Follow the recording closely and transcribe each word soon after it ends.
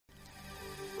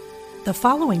The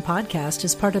following podcast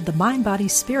is part of the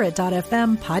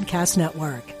MindBodySpirit.fm podcast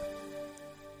network.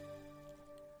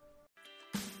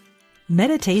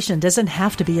 Meditation doesn't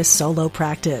have to be a solo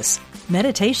practice.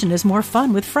 Meditation is more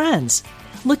fun with friends.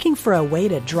 Looking for a way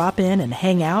to drop in and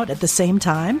hang out at the same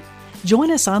time? Join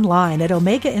us online at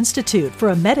Omega Institute for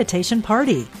a meditation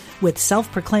party with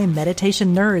self-proclaimed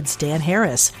meditation nerds Dan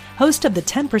Harris, host of the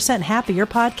 10% Happier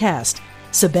podcast,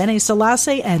 Sebene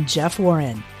Selassie, and Jeff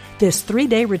Warren. This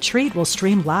 3-day retreat will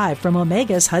stream live from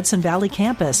Omega's Hudson Valley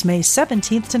campus May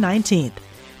 17th to 19th.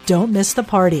 Don't miss the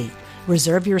party.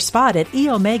 Reserve your spot at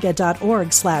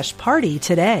eomega.org/party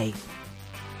today.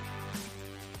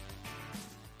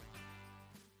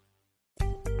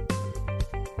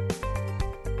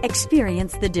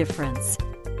 Experience the difference.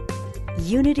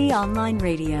 Unity Online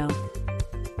Radio.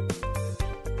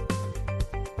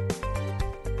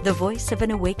 The voice of an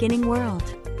awakening world.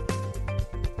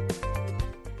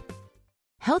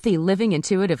 Healthy Living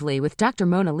Intuitively with Dr.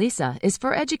 Mona Lisa is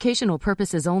for educational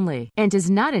purposes only and is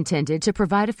not intended to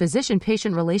provide a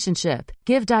physician-patient relationship,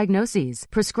 give diagnoses,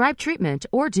 prescribe treatment,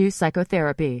 or do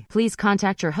psychotherapy. Please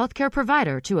contact your healthcare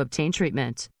provider to obtain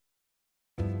treatment.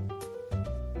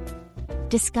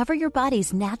 Discover your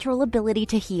body's natural ability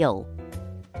to heal.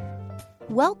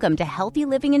 Welcome to Healthy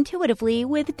Living Intuitively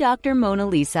with Dr. Mona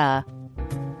Lisa.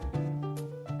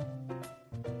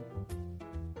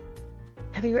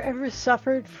 Have you ever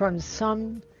suffered from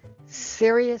some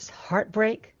serious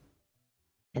heartbreak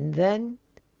and then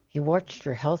you watched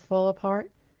your health fall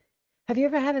apart? Have you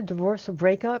ever had a divorce or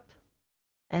breakup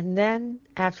and then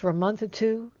after a month or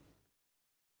two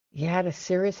you had a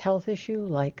serious health issue,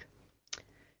 like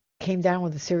came down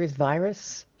with a serious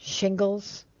virus,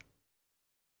 shingles,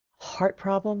 heart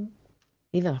problem,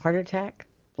 even heart attack,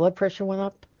 blood pressure went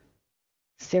up,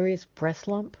 serious breast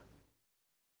lump,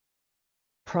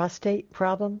 prostate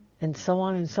problem, and so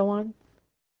on and so on?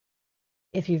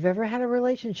 If you've ever had a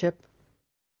relationship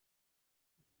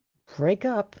break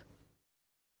up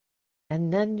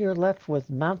and then you're left with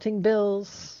mounting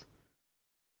bills,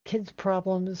 kids'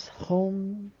 problems,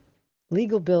 home,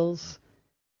 legal bills,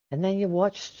 and then you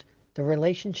watched the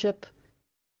relationship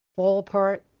fall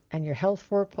apart and your health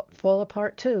fall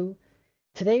apart too,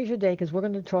 today's your day, because we're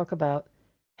going to talk about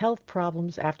health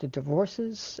problems after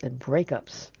divorces and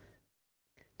breakups.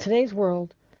 Today's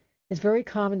world, it's very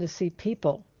common to see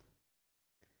people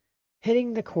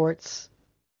hitting the courts,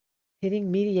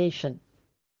 hitting mediation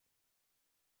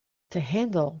to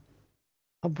handle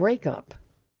a breakup,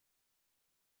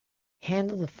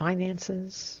 handle the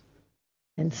finances,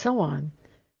 and so on.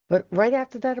 But right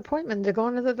after that appointment, they're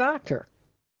going to the doctor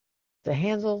to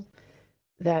handle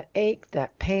that ache,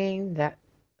 that pain, that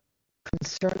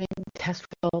concerning test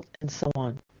result, and so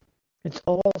on. It's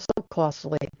all so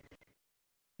costly.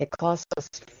 It costs us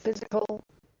physical,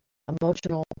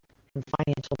 emotional, and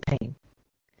financial pain.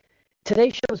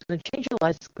 Today's show is going to change your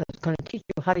life. It's going to teach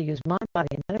you how to use mind, body,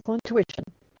 and medical intuition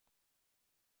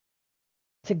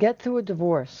to get through a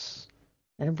divorce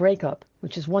and a breakup,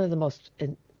 which is one of the most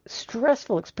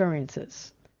stressful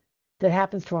experiences that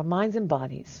happens to our minds and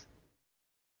bodies,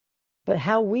 but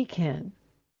how we can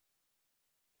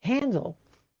handle,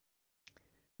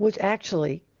 which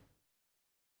actually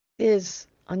is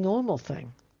a normal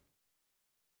thing.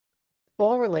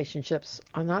 All relationships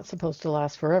are not supposed to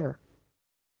last forever.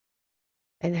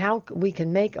 And how we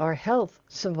can make our health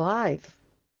survive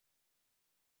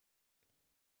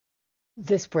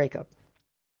this breakup.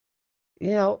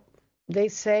 You know, they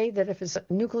say that if it's a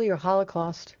nuclear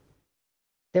holocaust,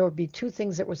 there would be two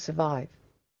things that would survive: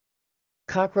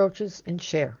 cockroaches and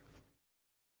Cher.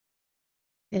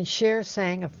 And Cher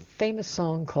sang a famous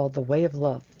song called The Way of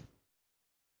Love.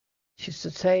 She used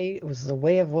to say it was the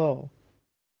way of woe.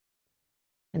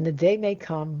 And the day may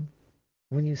come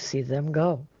when you see them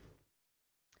go.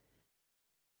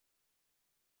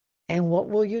 And what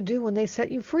will you do when they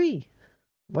set you free?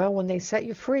 Well, when they set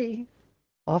you free,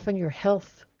 often your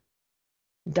health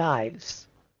dives.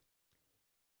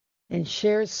 And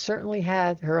Cher's certainly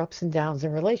had her ups and downs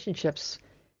in relationships,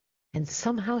 and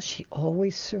somehow she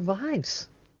always survives.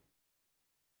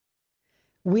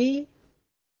 We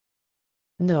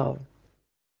know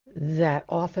that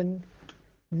often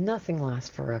nothing lasts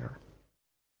forever.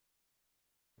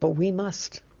 But we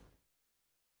must.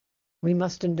 We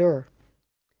must endure.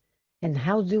 And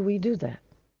how do we do that?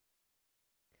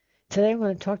 Today I'm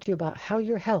going to talk to you about how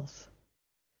your health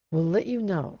will let you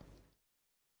know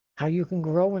how you can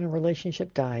grow when a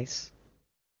relationship dies,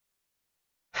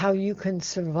 how you can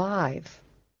survive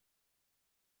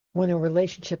when a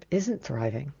relationship isn't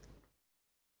thriving,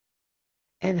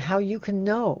 and how you can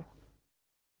know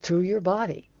through your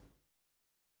body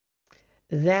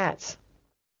that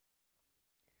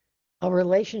a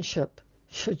relationship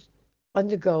should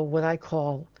undergo what I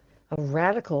call a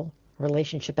radical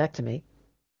relationshipectomy,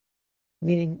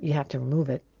 meaning you have to remove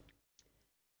it,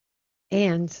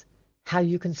 and how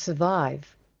you can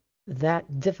survive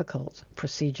that difficult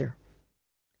procedure.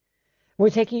 We're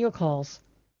taking your calls.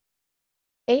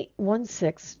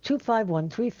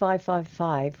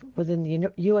 816-251-3555 within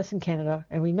the U.S. and Canada.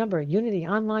 And remember,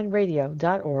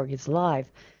 unityonlineradio.org is live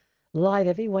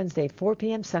every Wednesday, 4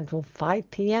 p.m. Central,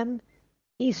 5 p.m.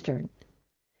 Eastern.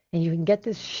 And you can get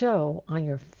this show on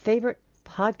your favorite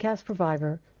podcast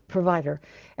provider,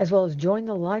 as well as join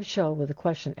the live show with a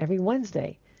question every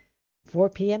Wednesday, 4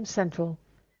 p.m. Central,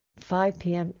 5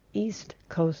 p.m. East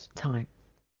Coast time.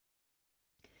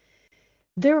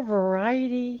 There are a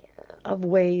variety of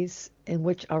ways in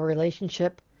which our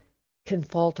relationship can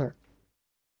falter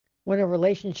when a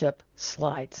relationship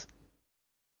slides.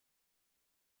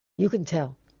 You can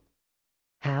tell.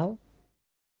 How?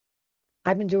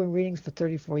 I've been doing readings for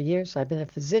 34 years. I've been a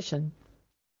physician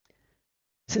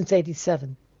since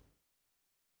 87.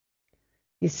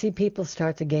 You see people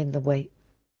start to gain the weight.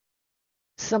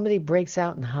 Somebody breaks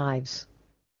out in hives.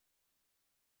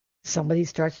 Somebody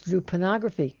starts to do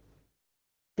pornography.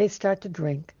 They start to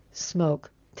drink, smoke,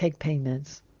 take pain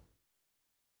meds.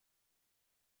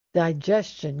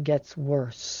 Digestion gets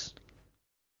worse.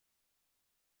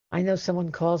 I know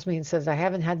someone calls me and says, I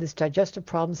haven't had this digestive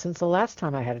problem since the last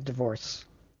time I had a divorce.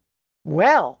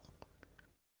 Well,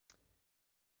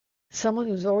 someone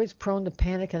who's always prone to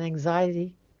panic and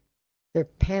anxiety, their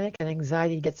panic and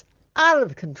anxiety gets out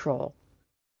of control.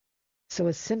 So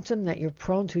a symptom that you're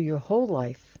prone to your whole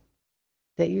life,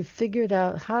 that you've figured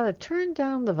out how to turn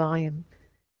down the volume,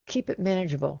 keep it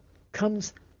manageable,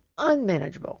 comes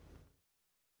unmanageable.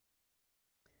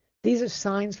 These are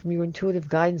signs from your intuitive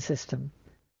guidance system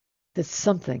that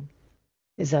something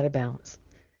is out of balance.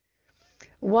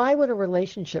 Why would a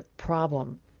relationship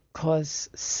problem cause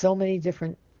so many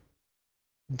different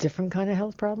kind of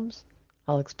health problems?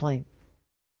 I'll explain.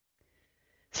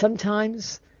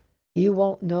 Sometimes you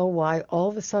won't know why all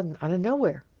of a sudden, out of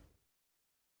nowhere,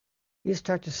 you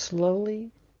start to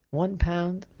slowly, 1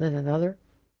 pound, then another,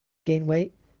 gain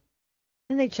weight,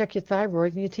 and they check your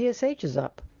thyroid and your TSH is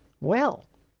up. Well,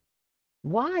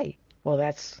 why? Well,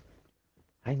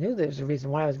 I knew there was a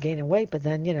reason why I was gaining weight, but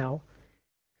then,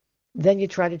 then you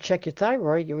try to check your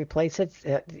thyroid, you replace it,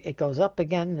 it goes up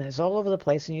again, and it's all over the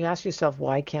place, and you ask yourself,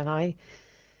 why can't I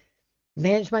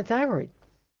manage my thyroid?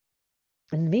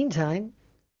 In the meantime,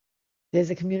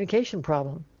 there's a communication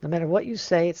problem. No matter what you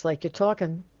say, it's like you're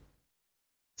talking.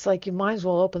 It's like you might as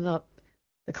well open up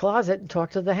the closet and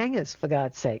talk to the hangers, for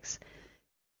God's sakes.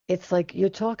 It's like you're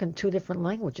talking two different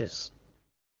languages.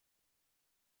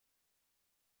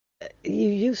 You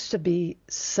used to be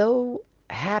so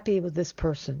happy with this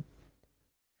person.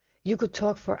 You could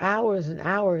talk for hours and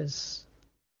hours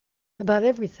about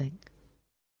everything.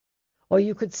 Or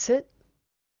you could sit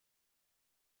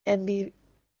and be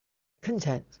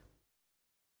content.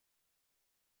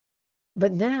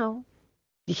 But now,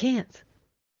 you can't.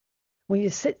 When you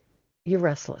sit, you're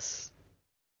restless.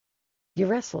 You're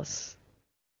restless.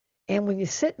 And when you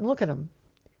sit and look at them,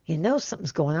 you know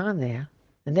something's going on there.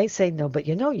 And they say no, but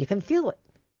you can feel it.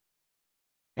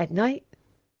 At night,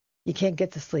 you can't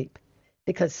get to sleep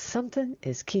because something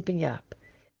is keeping you up.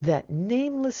 That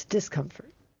nameless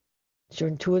discomfort. It's your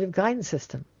intuitive guidance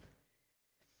system.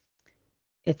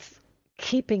 It's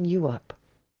keeping you up.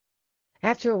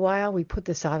 After a while, we put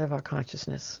this out of our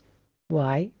consciousness.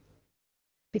 Why?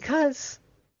 Because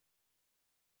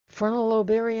frontal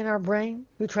lobe area in our brain,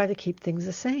 we try to keep things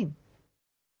the same.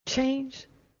 Change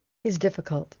is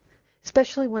difficult,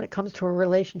 especially when it comes to a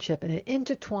relationship and it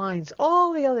intertwines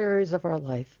all the other areas of our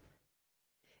life.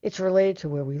 It's related to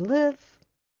where we live,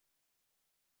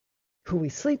 who we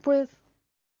sleep with,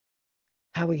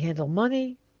 how we handle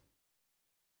money.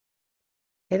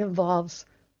 It involves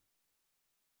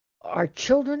our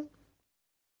children,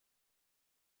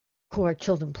 who our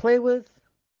children play with,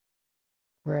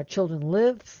 where our children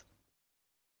live.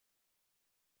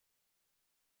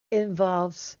 It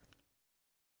involves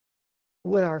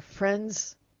what our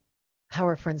friends, how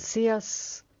our friends see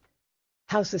us,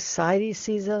 how society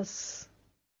sees us,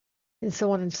 and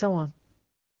so on and so on.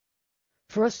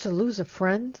 For us to lose a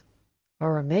friend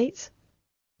or a mate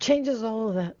changes all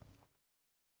of that.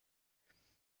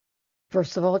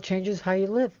 First of all, it changes how you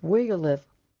live, where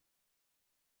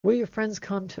your friends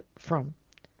come from.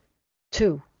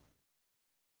 2,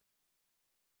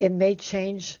 it may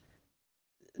change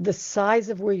the size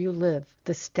of where you live,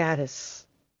 the status.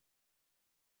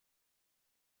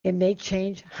 It may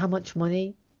change how much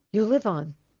money you live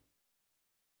on.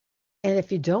 And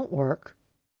if you don't work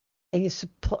and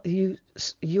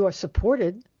you are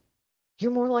supported,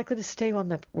 you're more likely to stay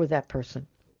with that person.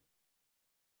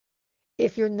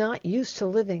 If you're not used to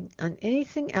living on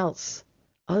anything else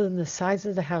other than the size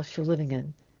of the house you're living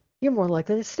in, you're more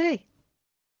likely to stay.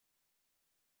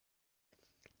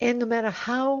 And no matter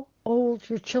how old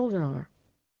your children are,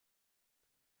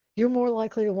 you're more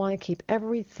likely to want to keep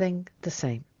everything the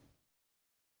same.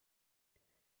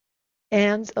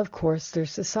 And of course,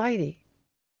 there's society.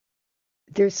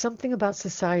 There's something about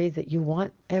society that you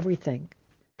want everything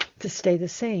to stay the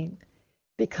same,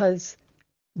 because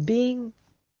being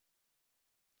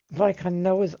like a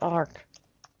Noah's Ark,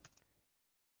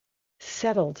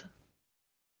 settled,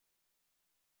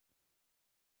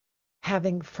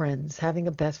 having friends, having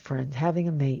a best friend, having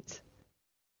a mate,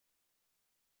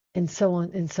 and so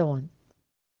on and so on.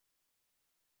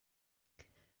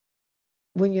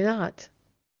 When you're not,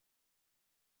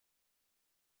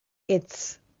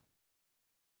 it's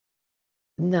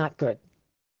not good.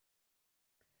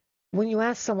 When you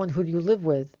ask someone, who do you live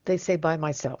with, they say, by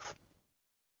myself.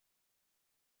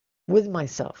 With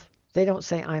myself. They don't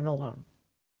say, I'm alone.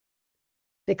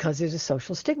 Because there's a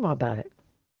social stigma about it.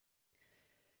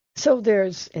 So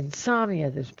there's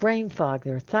insomnia, there's brain fog,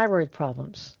 there are thyroid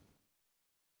problems.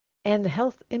 And the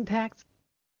health impact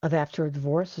of after a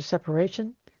divorce or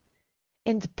separation,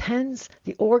 and depends,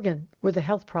 the organ where the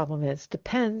health problem is,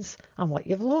 depends on what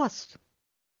you've lost.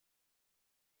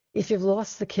 If you've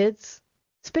lost the kids,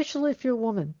 especially if you're a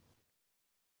woman,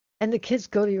 and the kids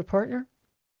go to your partner,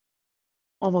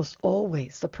 almost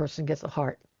always the person gets a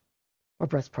heart or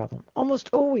breast problem.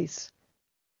 Almost always.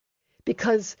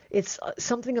 Because it's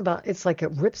something about, it's like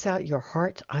it rips out your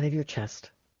heart out of your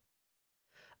chest.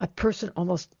 A person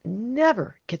almost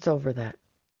never gets over that.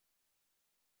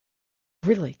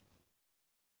 Really.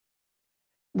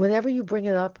 Whenever you bring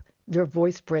it up, their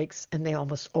voice breaks and they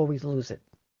almost always lose it.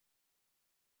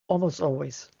 Almost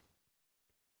always.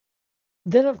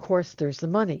 Then, of course, there's the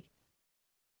money.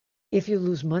 If you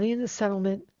lose money in the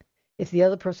settlement, if the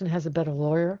other person has a better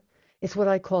lawyer, it's what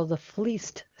I call the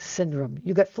fleeced syndrome.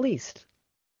 You get fleeced.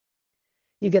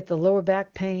 You get the lower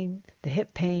back pain, the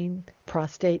hip pain,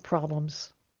 prostate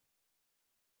problems.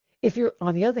 If you're,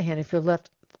 on the other hand, if you're left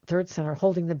third center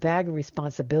holding the bag of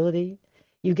responsibility,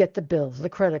 you get the bills, the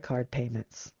credit card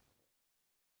payments,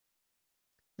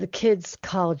 the kids'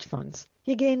 college funds.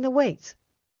 You gain the weight.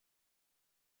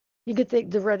 You get the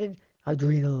dreaded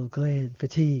adrenal gland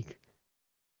fatigue.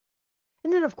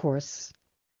 And then, of course,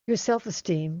 your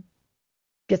self-esteem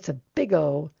gets a big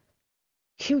O,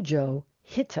 huge O,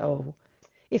 hit O,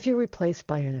 if you're replaced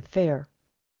by an affair.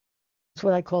 It's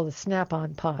what I call the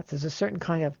snap-on pots. There's a certain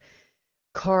kind of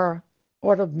car,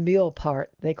 automobile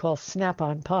part they call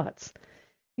snap-on pots.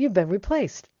 You've been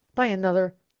replaced by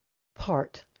another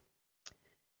part.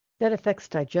 That affects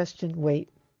digestion, weight,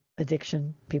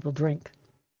 addiction, people drink.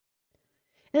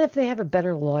 And if they have a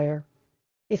better lawyer,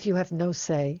 if you have no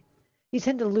say, you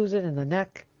tend to lose it in the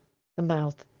neck, the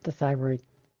mouth, the thyroid.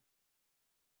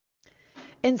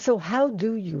 And so how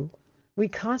do you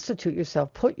reconstitute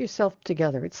yourself, put yourself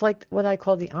together? It's like what I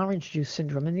call the orange juice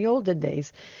syndrome. In the olden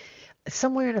days,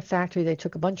 somewhere in a factory, they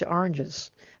took a bunch of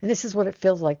oranges. And this is what it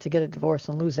feels like to get a divorce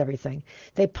and lose everything.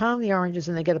 They pound the oranges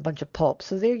and they get a bunch of pulp.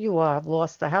 So there you are. I've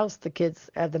lost the house, the kids,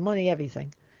 the money,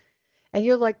 everything. And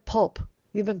you're like pulp.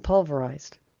 You've been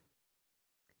pulverized.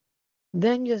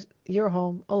 Then you're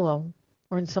home alone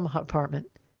or in some apartment.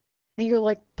 And you're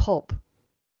like pulp.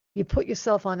 You put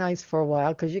yourself on ice for a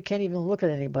while because you can't even look at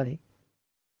anybody.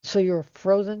 So you're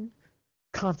frozen,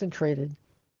 concentrated,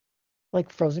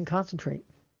 like frozen concentrate.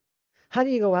 How do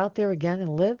you go out there again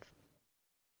and live?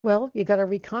 Well, you got to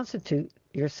reconstitute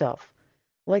yourself,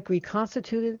 like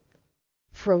reconstituted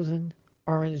frozen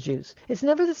orange juice. It's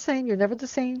never the same. You're never the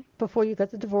same before you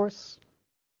got the divorce.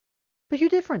 But you're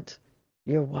different.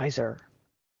 You're wiser.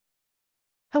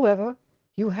 However,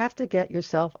 you have to get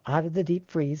yourself out of the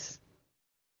deep freeze.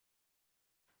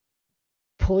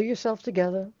 Pull yourself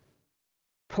together.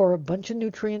 Pour a bunch of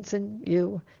nutrients in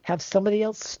you. Have somebody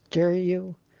else stir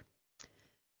you.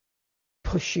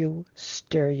 Push you,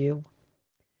 stir you,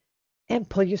 and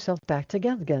pull yourself back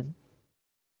together again.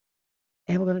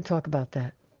 And we're going to talk about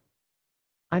that.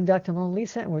 I'm Dr. Mona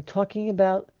Lisa, and we're talking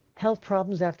about health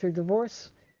problems after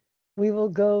divorce. We will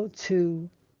go to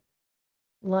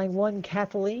line 1,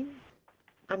 Kathleen.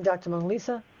 I'm Dr. Mona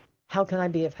Lisa. How can I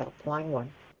be of help? Line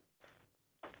 1.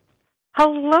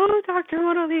 Hello, Dr.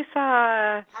 Mona Lisa.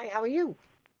 Hi, how are you?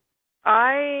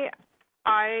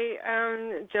 I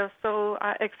am just so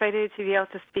excited to be able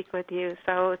to speak with you.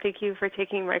 So thank you for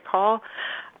taking my call.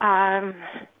 I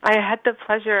had the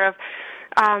pleasure of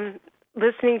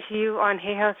listening to you on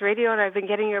Hay House Radio, and I've been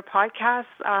getting your podcasts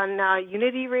on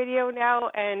Unity Radio now,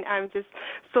 and I'm just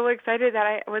so excited that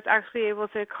I was actually able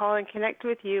to call and connect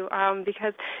with you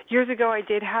because years ago I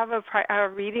did have a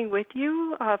reading with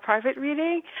you, a private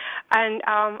reading, and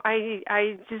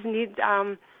I just need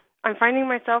I'm finding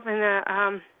myself in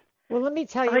a Well, let me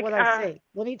tell you what I see.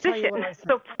 Let me tell you what I see.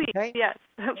 So please, okay? yes,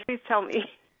 please tell me.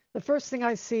 The first thing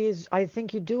I see is I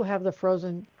think you do have the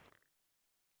frozen.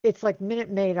 It's like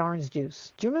Minute Maid orange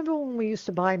juice. Do you remember when we used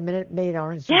to buy Minute Maid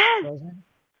orange juice frozen?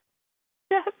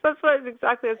 Yes, that's what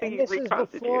exactly I was thinking. And this is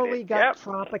before we got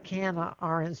Tropicana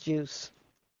orange juice.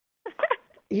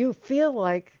 You feel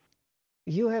like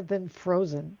you have been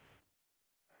frozen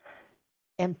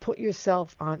and put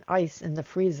yourself on ice in the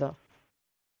freezer.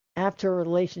 After a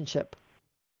relationship,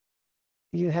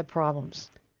 you had problems.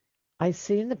 I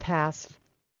see in the past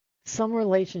some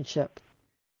relationship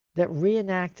that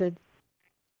reenacted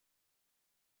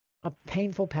a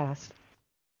painful past.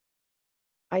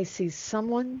 I see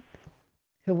someone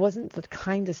who wasn't the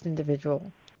kindest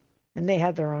individual, and they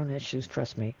had their own issues,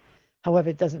 trust me. However,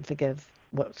 it doesn't forgive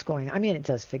what's going on. I mean, it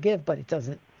does forgive, but it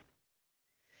doesn't.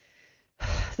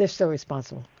 They're still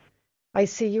responsible. I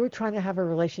see you were trying to have a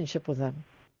relationship with them,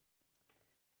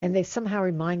 and they somehow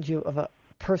remind you of a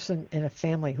person in a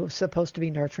family who was supposed to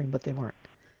be nurturing, but they weren't.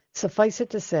 Suffice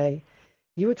it to say,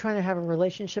 you were trying to have a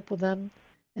relationship with them,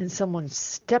 and someone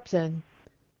stepped in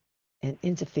and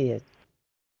interfered.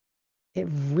 It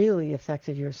really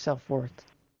affected your self-worth.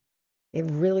 It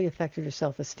really affected your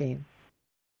self-esteem.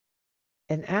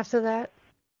 And after that,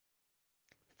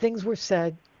 things were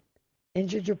said,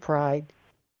 injured your pride,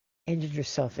 injured your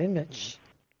self-image.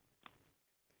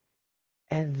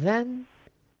 And then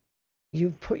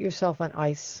you put yourself on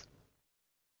ice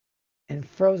and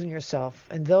frozen yourself.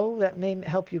 And though that may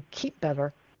help you keep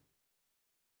better,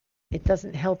 it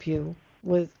doesn't help you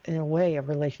with, in a way, a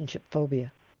relationship phobia.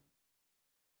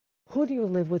 Who do you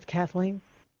live with, Kathleen?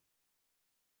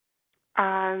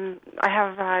 I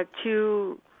have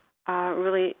two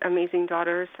really amazing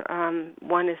daughters.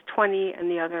 One is 20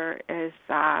 and the other is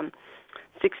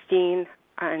 16,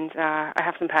 and I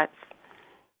have some pets.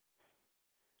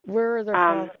 Where's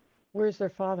their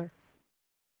father?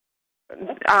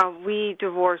 We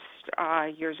divorced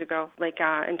years ago. Like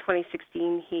in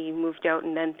 2016, he moved out,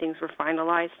 and then things were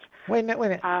finalized. Wait a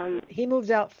minute. He moved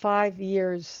out 5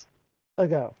 years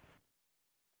ago.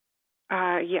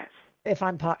 Yes.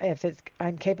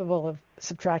 I'm capable of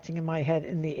subtracting in my head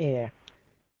in the air.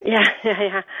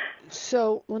 Yeah.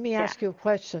 So let me ask you a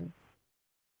question.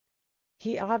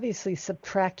 He obviously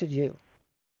subtracted you.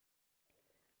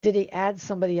 Did he add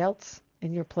somebody else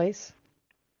in your place?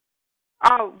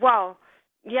 Oh, well,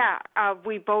 yeah,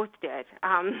 we both did.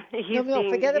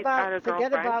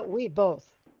 Forget about we both.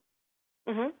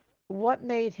 Mm-hmm. What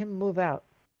made him move out?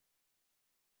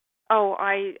 Oh,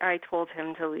 I told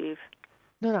him to leave.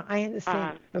 No, I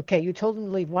understand. Okay, you told him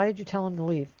to leave. Why did you tell him to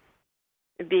leave?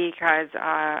 Because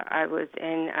I was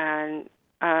in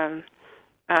a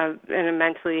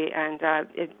mentally and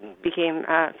it became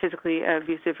a physically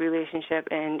abusive relationship,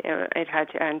 and it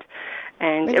had to end.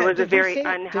 And it was a very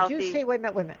unhealthy. Wait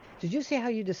a minute. Did you see how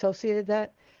you dissociated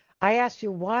that? I asked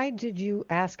you, why did you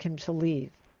ask him to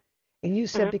leave? And you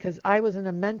said, because I was in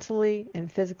a mentally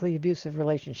and physically abusive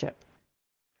relationship.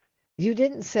 You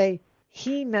didn't say,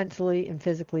 he mentally and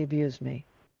physically abused me.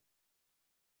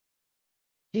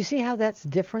 Do you see how that's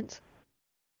different?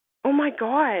 Oh, my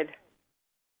God.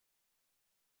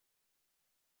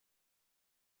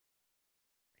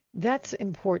 That's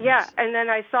important. Yeah, and then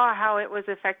I saw how it was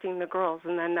affecting the girls,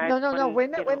 and then No. Wait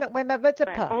a minute.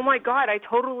 Oh my God! I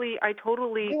totally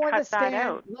cut that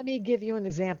out. Let me give you an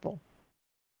example.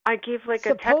 I gave like a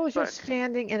textbook. Suppose you're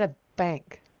standing in a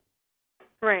bank.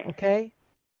 Right. Okay.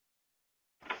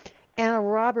 And a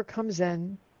robber comes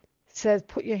in, says,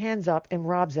 "Put your hands up," and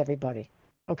robs everybody.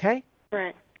 Okay.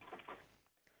 Right.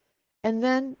 And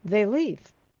then they leave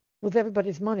with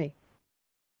everybody's money.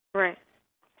 Right.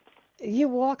 You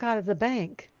walk out of the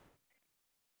bank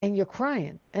and you're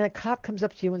crying, and a cop comes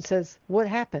up to you and says, "What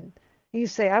happened?" And you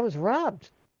say, "I was robbed."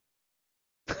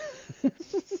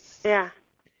 Yeah.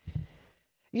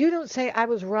 You don't say, "I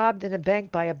was robbed in a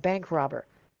bank by a bank robber."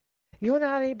 You're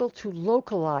not able to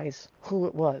localize who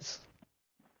it was.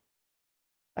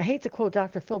 I hate to quote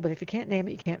Dr. Phil, but if you can't name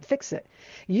it, you can't fix it.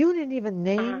 You didn't even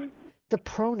name the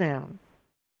pronoun.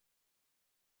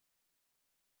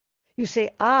 You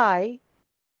say, "I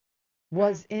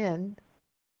was in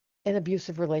an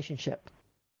abusive relationship."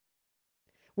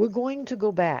 We're going to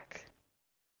go back.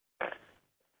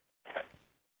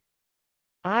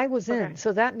 I was in.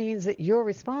 So that means that you're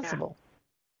responsible.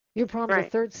 Your problem's a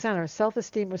Right. third center,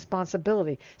 self-esteem,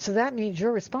 responsibility. So that means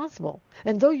you're responsible.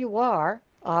 And though you are,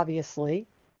 obviously,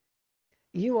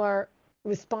 you are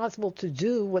responsible to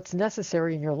do what's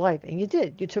necessary in your life. And you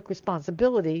did. You took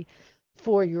responsibility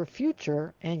for your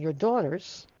future and your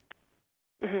daughters.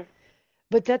 Mhm.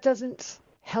 But that doesn't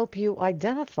help you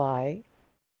identify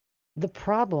the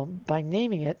problem by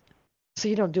naming it so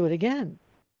you don't do it again.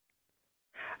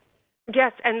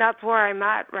 Yes, and that's where I'm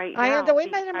at right I now. wait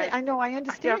a minute. I know. I Yep,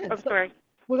 understand. I'm sorry.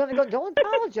 We're going to go. Don't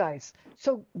apologize.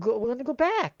 We're going to go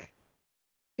back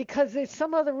because there's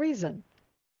some other reason.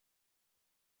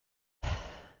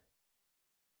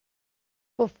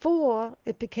 Before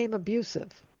it became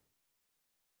abusive,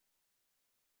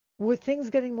 were things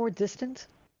getting more distant?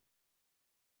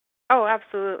 Oh,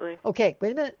 absolutely. Okay,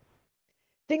 wait a minute.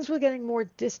 Things were getting more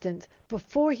distant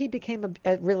before he became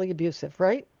really abusive,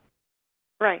 right?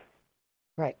 Right.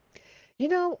 Right. You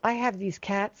know, I have these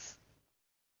cats,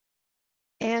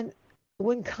 and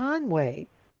when Conway,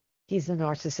 he's the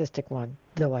narcissistic one,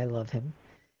 though I love him.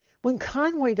 When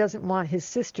Conway doesn't want his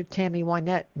sister Tammy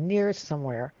Wynette near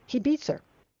somewhere, he beats her.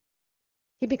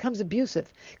 He becomes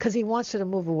abusive because he wants her to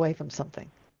move away from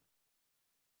something.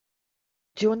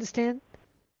 Do you understand?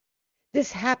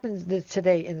 This happens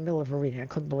today in the middle of a reading. I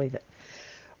couldn't believe it.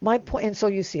 My point, and so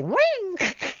you see, ring,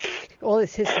 all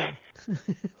this hissing,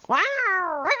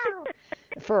 wow,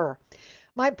 fur.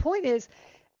 My point is,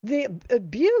 the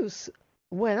abuse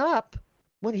went up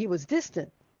when he was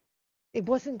distant. It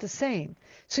wasn't the same.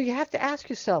 So you have to ask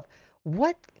yourself,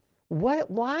 why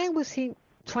was he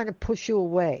trying to push you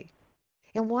away?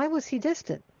 And why was he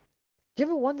distant? Do you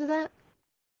ever wonder that?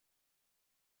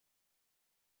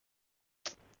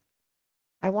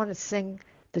 I want to sing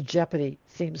the Jeopardy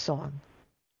theme song.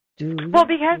 Well,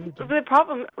 because the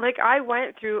problem, like, I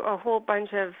went through a whole bunch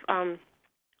of,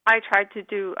 I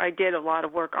did a lot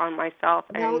of work on myself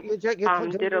No, and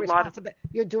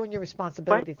you're doing your what?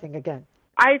 responsibility thing again.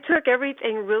 I took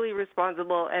everything really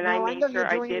responsible, and I No, I made know sure you're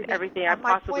I doing it did again. everything I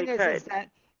My possibly point is could. that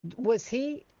was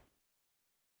he?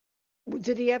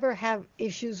 Did he ever have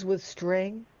issues with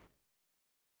straying?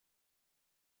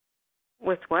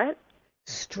 With what?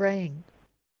 Straying,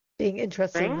 being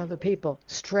interested in Ring? other people,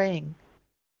 straying,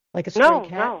 like a stray No,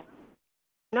 cat. no,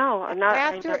 no. Not. I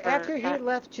After never. he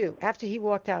left you, after he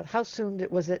walked out, how soon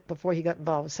was it before he got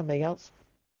involved with somebody else?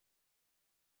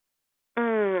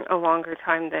 A longer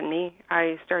time than me.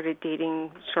 I started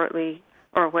dating shortly,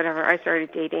 or whatever. I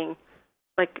started dating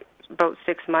like about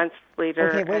 6 months later,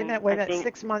 Okay, wait a and minute, wait I a minute. think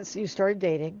 6 months you started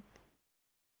dating,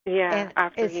 yeah, and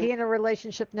after is he. he in a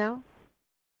relationship now?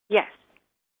 Yes.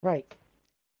 Right.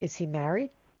 Is he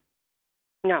married?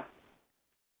 No.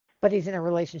 But he's in a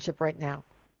relationship right now.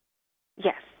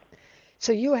 Yes.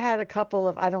 So you had a couple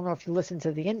of, I don't know if you listened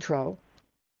to the intro.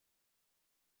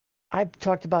 I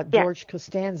talked about Yes. George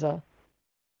Costanza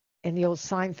in the old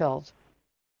Seinfeld.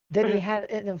 That he had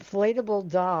an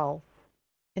inflatable doll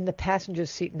in the passenger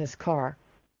seat in his car.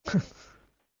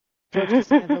 George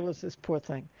Costanza was this poor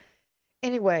thing.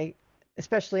 Anyway,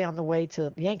 especially on the way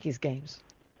to Yankees games.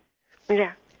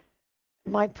 Yeah.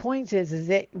 My point is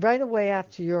that right away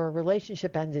after your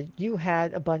relationship ended, you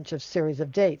had a bunch of series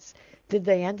of dates. Did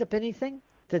they end up anything?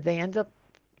 Did they end up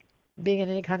being in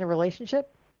any kind of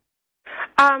relationship?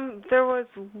 There was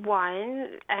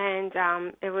one, and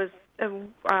it was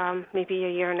maybe a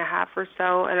year and a half or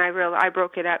so, and I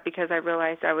broke it up because I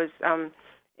realized I was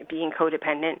being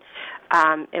codependent.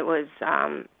 It was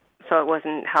so it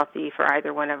wasn't healthy for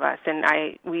either one of us, and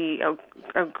we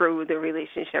outgrew the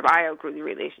relationship. I outgrew the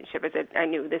relationship. I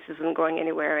knew this isn't going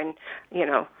anywhere, and you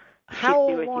know, How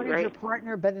peace be with long you, has your right?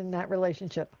 partner been in that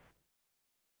relationship?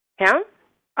 Him?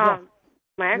 Yes.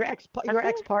 My Your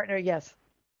ex-partner, yes.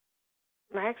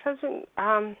 My ex-husband,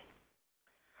 I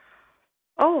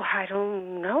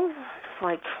don't know,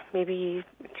 like maybe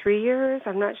 3 years.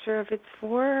 I'm not sure if it's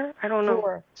 4. I don't know.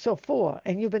 4. So 4.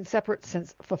 And you've been separate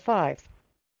for 5.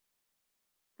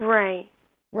 Right.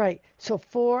 Right. So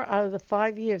 4 out of the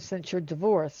 5 years since your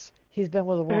divorce, he's been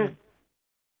with a woman.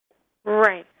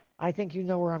 Right. I think you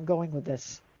know where I'm going with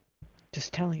this.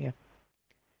 Just telling you.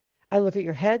 I look at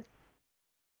your head.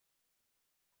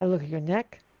 I look at your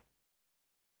neck.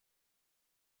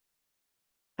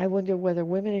 I wonder whether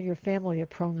women in your family are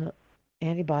prone to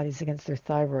antibodies against their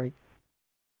thyroid.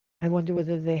 I wonder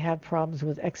whether they have problems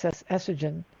with excess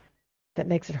estrogen that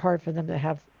makes it hard for them to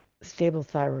have stable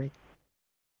thyroid.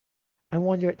 I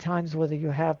wonder at times whether you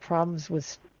have problems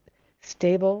with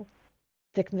stable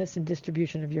thickness and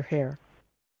distribution of your hair.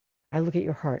 I look at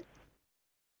your heart.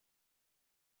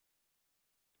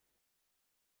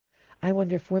 I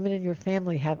wonder if women in your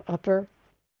family have upper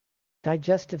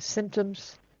digestive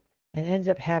symptoms and ends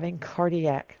up having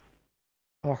cardiac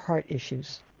or heart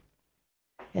issues.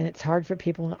 And it's hard for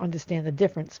people to understand the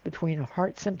difference between a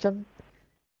heart symptom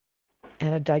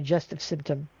and a digestive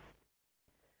symptom.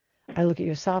 I look at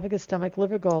your esophagus, stomach,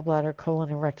 liver, gallbladder, colon,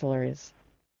 and rectal areas.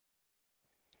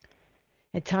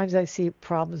 At times I see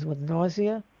problems with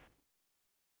nausea,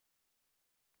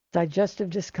 digestive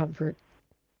discomfort,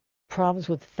 problems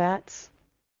with fats,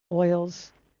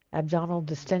 oils, abdominal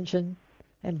distension,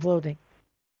 and bloating.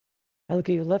 I look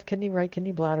at your left kidney, right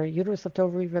kidney, bladder, uterus, left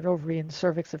ovary, red ovary, and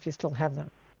cervix if you still have them.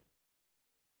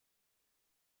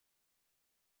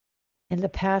 In the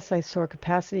past, I saw a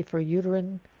capacity for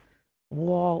uterine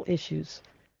wall issues,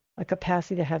 a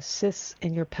capacity to have cysts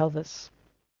in your pelvis.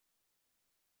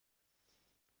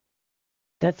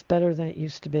 That's better than it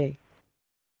used to be.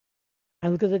 I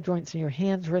look at the joints in your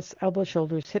hands, wrists, elbows,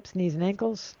 shoulders, hips, knees, and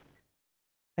ankles.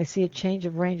 I see a change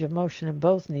of range of motion in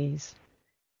both knees,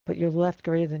 but your left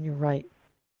greater than your right.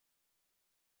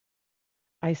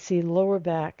 I see lower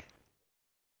back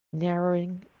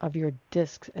narrowing of your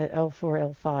discs at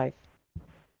L4, L5.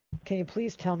 Can you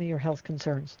please tell me your health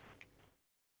concerns?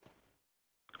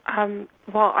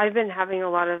 Well, I've been having a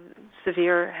lot of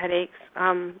severe headaches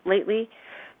lately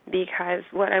because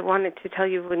what I wanted to tell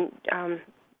you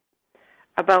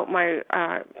about my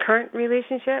current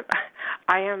relationship,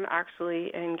 I am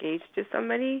actually engaged to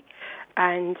somebody,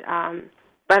 and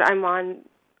but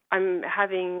I'm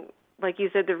having, like you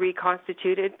said, the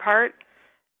reconstituted part.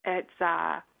 It's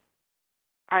I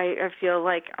feel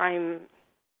like I'm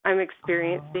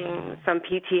experiencing some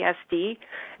PTSD,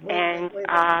 and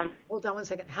hold on one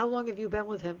second. How long have you been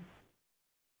with him?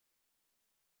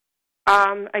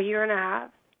 A year and a half.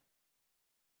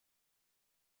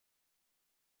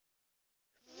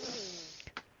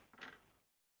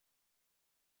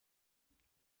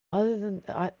 Other than,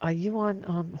 are you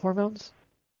on hormones?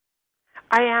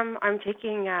 I am. I'm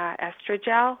taking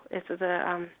estrogel. It's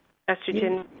the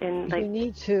estrogen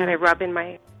that I rub in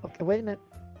my. Okay, wait a minute.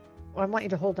 I want you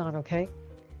to hold on, okay?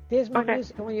 There's my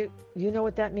music, and you know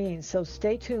what that means. So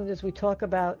stay tuned as we talk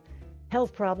about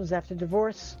health problems after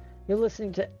divorce. You're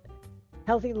listening to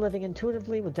Healthy Living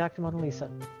Intuitively with Dr. Mona Lisa.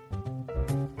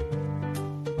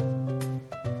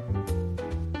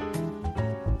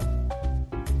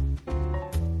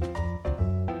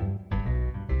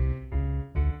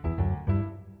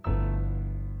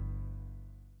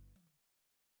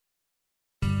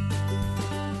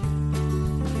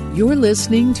 You're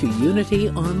listening to Unity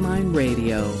Online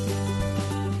Radio,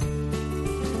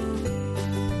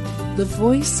 the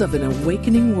voice of an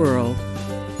awakening world.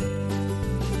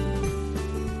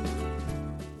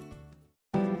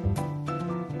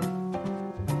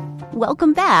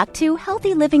 Welcome back to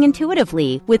Healthy Living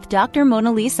Intuitively with Dr.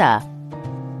 Mona Lisa.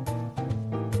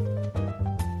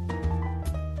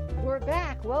 We're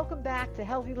back. Welcome back to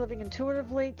Healthy Living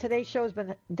Intuitively. Today's show has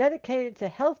been dedicated to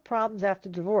health problems after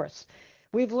divorce.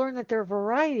 We've learned that there are a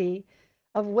variety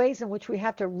of ways in which we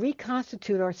have to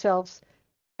reconstitute ourselves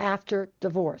after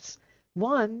divorce.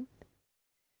 One,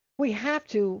 we have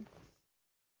to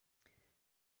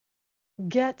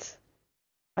get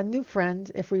a new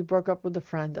friend if we broke up with a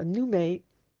friend, a new mate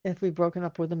if we've broken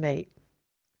up with a mate.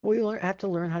 We have to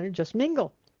learn how to just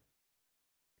mingle.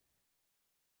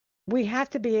 We have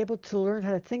to be able to learn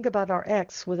how to think about our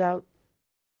ex without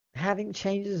having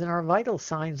changes in our vital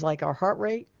signs like our heart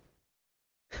rate,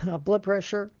 blood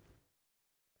pressure,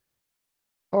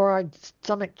 or our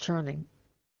stomach churning.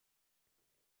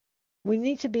 We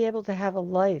need to be able to have a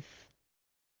life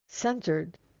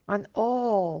centered on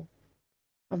all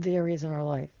of the areas in our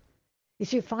life.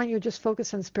 If you find you're just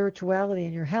focused on spirituality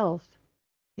and your health,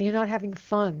 and you're not having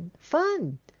fun,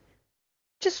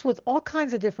 just with all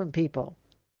kinds of different people,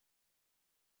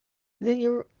 then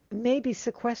you're maybe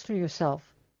sequestering yourself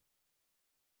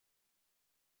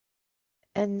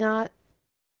and not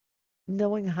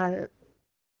knowing how to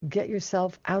get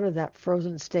yourself out of that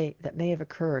frozen state that may have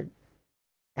occurred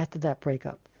after that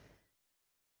breakup.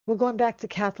 We're going back to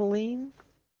Kathleen.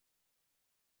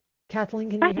 Kathleen,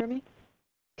 can you hear me?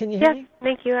 Can you hear me? Yes,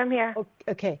 thank you. I'm here.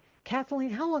 Okay. Kathleen,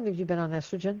 how long have you been on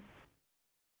estrogen?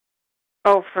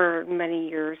 Oh, for many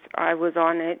years. I was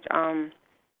on it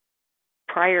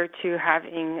prior to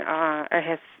having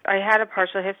I had a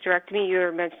partial hysterectomy. You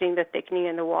were mentioning the thickening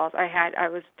in the walls. I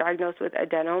was diagnosed with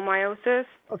adenomyosis.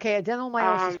 Okay,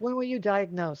 adenomyosis. When were you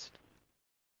diagnosed?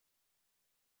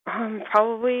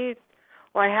 Probably,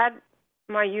 I had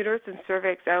my uterus and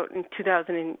cervix out in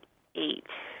 2008.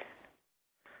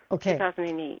 Okay.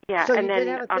 2008, yeah. So and you then did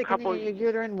have a thickening in your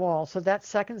uterine wall, so that's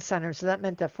second center. So that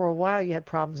meant that for a while you had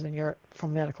problems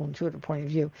from a medical intuitive point of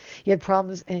view. You had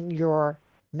problems in your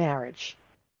marriage.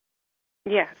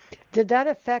 Yes. Did that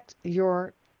affect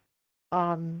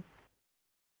um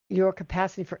your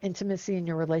capacity for intimacy in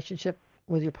your relationship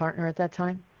with your partner at that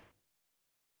time?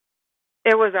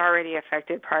 It was already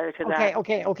affected prior to Okay,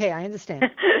 that. okay, I understand.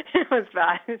 It was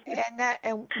bad.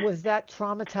 And was that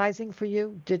traumatizing for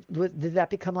you? Did that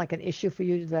become like an issue for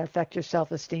you? Did that affect your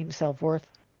self-esteem, self-worth?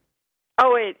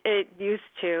 Oh, it used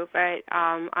to, but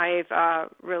I've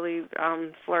really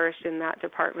flourished in that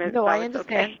department, No, so I it's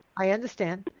understand. okay. I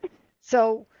understand.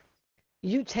 So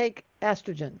you take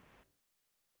estrogen.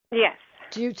 Yes.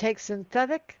 Do you take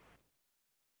synthetic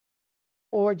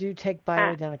or do you take Uh,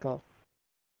 bioidentical?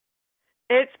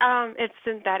 it's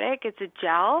synthetic. It's a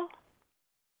gel.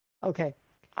 Okay.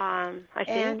 I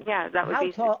think And that would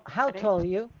be how synthetic. tall are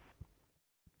you?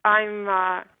 I'm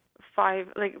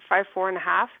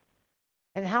 5'4.5".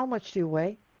 And how much do you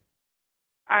weigh?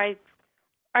 I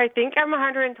I think I'm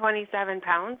 127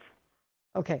 pounds.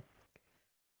 Okay.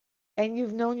 And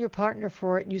you've known your partner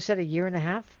for, you said, a year and a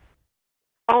half?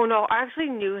 Oh no, I actually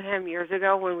knew him years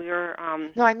ago when we were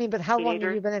No, I mean, but how long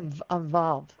have teenagers. you been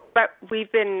involved? But we've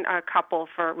been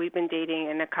dating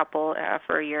in a couple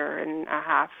for a year and a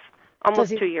half, Does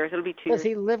almost he 2 years. It'll be two does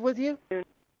years he live with you? soon.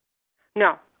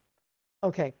 No.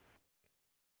 Okay.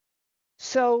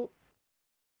 So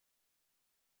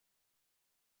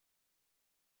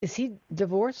is he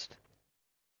divorced?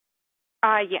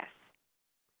 Yes.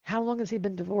 How long has he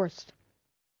been divorced?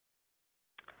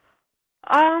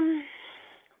 Boys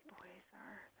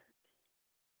are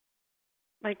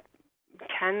like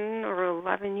 10 or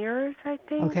 11 years, I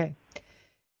think. Okay.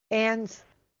 And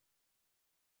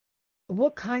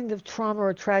what kind of trauma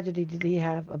or tragedy did he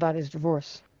have about his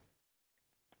divorce?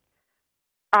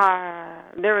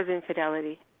 There was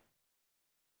infidelity.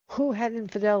 Who had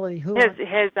infidelity? Who His on?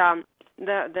 his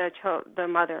the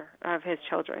mother of his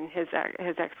children, his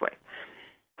ex-wife.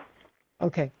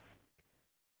 Okay.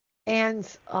 And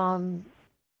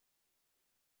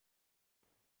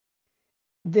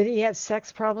did he have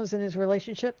sex problems in his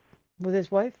relationship with his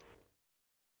wife?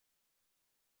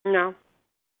 No.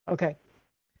 Okay.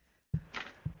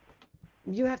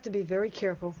 You have to be very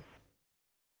careful,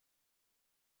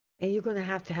 and you're going to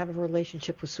have a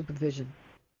relationship with supervision.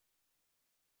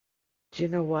 Do you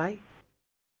know why?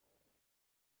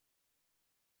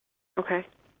 Okay.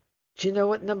 Do you know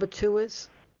what number two is?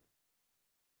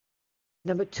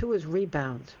 Number two is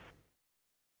rebound.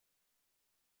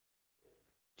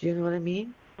 Do you know what I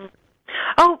mean?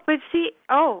 Oh, but see,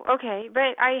 okay,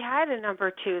 but I had a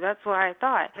number two. That's what I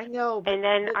thought. I know, but And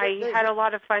then I had a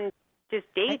lot of fun just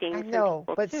I dating some know,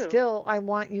 people but too. still, I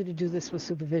want you to do this with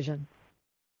supervision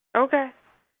Okay.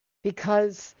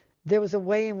 because there was a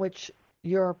way in which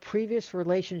your previous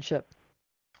relationship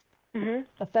Mhm.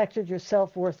 affected your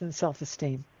self-worth and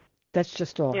self-esteem. That's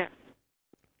just all. Yeah.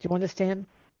 Do you understand?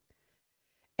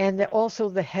 And also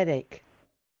the headache.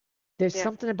 There's Yeah.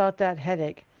 something about that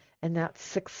headache and that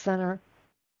sixth center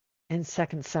and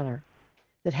second center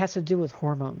that has to do with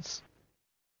hormones.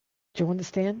 Do you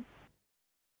understand?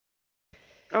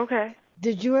 Okay.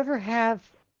 Did you ever have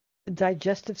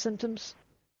digestive symptoms?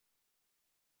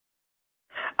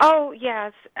 Oh,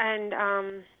 yes, and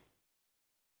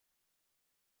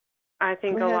I Go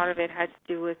think a ahead. lot of it had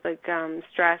to do with like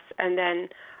stress, and then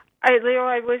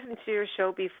I listened to your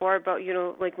show before about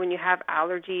like when you have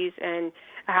allergies and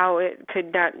how it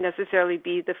could not necessarily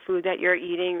be the food that you're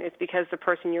eating. It's because the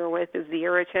person you're with is the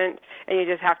irritant, and you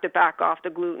just have to back off the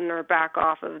gluten or back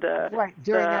off of Right, the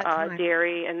during that time.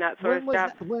 dairy and that sort of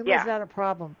stuff. When was Yeah. that a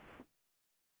problem?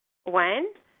 When?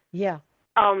 Yeah,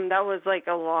 That was like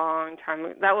a long time.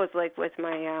 That was like with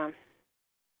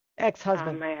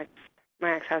ex-husband. my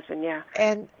ex-husband. Yeah.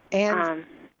 And Um,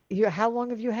 how long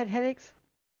have you had headaches?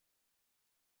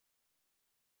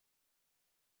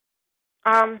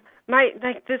 my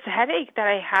like this headache that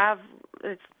I have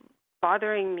it's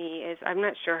bothering me is I'm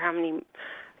not sure how many.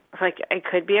 Like it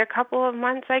could be a couple of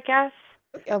months, I guess.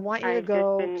 I want you to I've just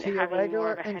go been to your having more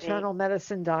regular of a headache. internal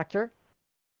medicine doctor,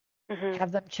 Mhm.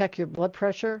 have them check your blood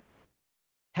pressure,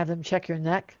 have them check your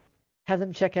neck, have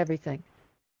them check everything.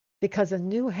 Because a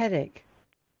new headache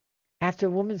after a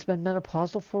woman's been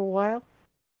menopausal for a while,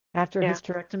 after a Yeah.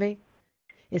 hysterectomy,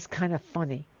 is kind of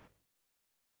funny.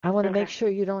 I want to make Okay. sure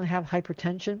you don't have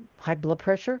hypertension, high blood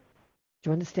pressure. Do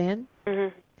you understand?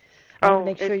 Mhm. I want to Oh,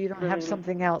 make sure it's you don't have really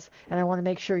something else, and I want to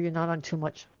make sure you're not on too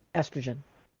much estrogen.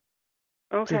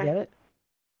 Do you okay. get it?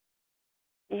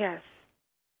 Yes.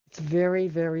 It's very,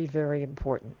 very, very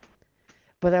important.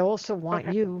 But I also want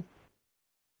Okay. you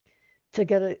to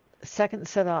get a second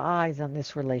set of eyes on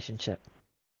this relationship.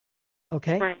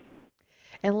 Okay? Right.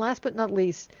 And last but not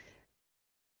least,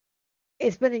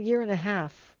 it's been a year and a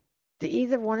half Do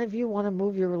either one of you want to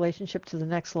move your relationship to the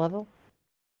next level?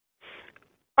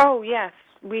 Oh, yes.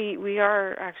 We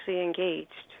are actually engaged.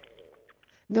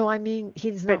 No, I mean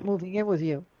he's But not moving in with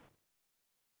you.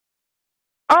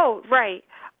 oh, right.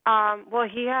 Well,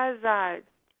 he has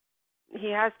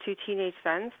two teenage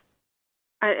sons.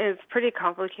 It's pretty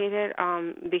complicated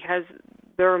because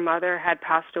their mother had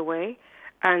passed away,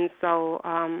 and so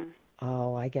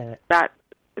Oh, I get it. that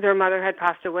their mother had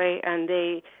passed away, and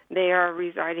they are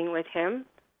residing with him.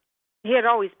 He had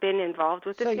always been involved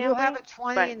with the So family, you have a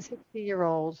 20 but and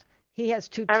 60-year-old. He has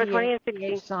two I have a 20 and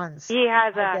teenage 16. sons. He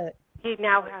has I get it. he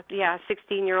now has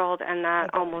 16-year-old, and I get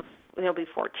it. almost he'll be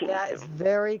 14 That is soon.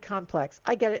 very complex.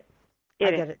 I get it. I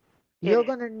It get is. it. You're It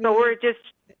going is. to need. So we're just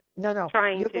No.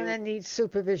 trying You're to. going to need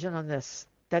supervision on this.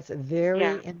 That's very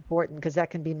Yeah. important because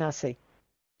that can be messy.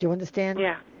 Do you understand?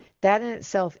 Yeah. That in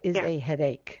itself is Yeah. a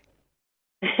headache.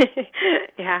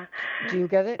 Yeah. Do you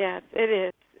get it? Yes, it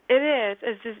is. It is.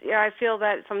 It's just I feel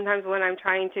that sometimes when I'm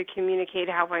trying to communicate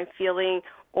how I'm feeling,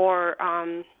 or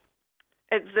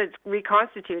it's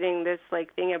reconstituting this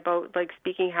like thing about like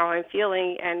speaking how I'm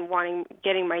feeling and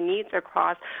getting my needs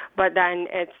across, but then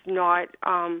it's not.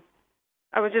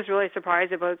 I was just really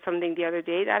surprised about something the other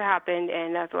day that happened,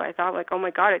 and that's what I thought. Like, oh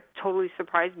my God, it totally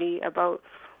surprised me about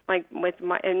and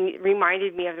it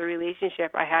reminded me of the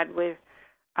relationship I had with.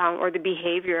 Or the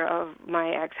behavior of my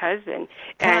ex-husband,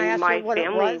 Can I and ask my you what it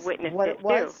family was? witnessed What it it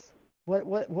was?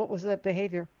 What was that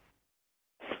behavior?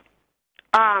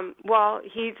 Well,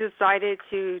 he decided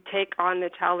to take on the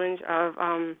challenge of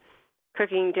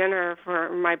cooking dinner for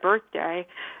my birthday,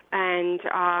 and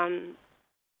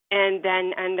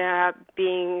then ended up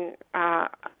being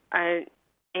an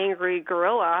angry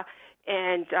gorilla,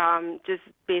 and just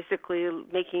basically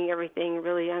making everything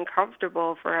really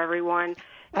uncomfortable for everyone.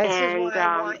 This is And why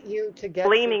I want you to get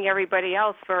blaming everybody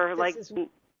else for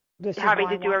this is having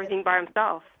why to do everything by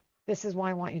himself. This is why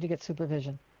I want you to get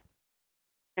supervision.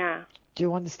 Yeah, Do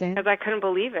you understand? because I couldn't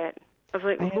believe it. I was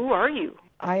like, "Who are you?"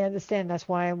 I understand. That's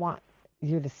why I want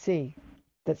you to see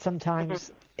that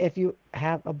sometimes if you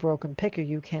have a broken picker,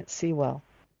 you can't see well.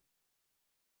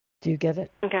 Do you get it?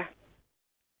 Okay.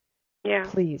 Yeah.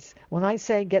 Please. When I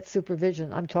say get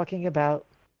supervision, I'm talking about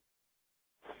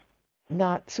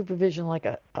not supervision like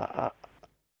a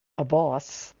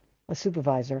boss, a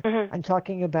supervisor. Mm-hmm. I'm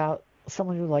talking about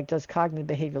someone who like does cognitive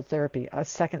behavioral therapy, a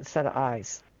second set of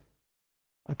eyes.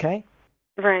 Okay?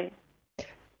 Right.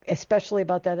 Especially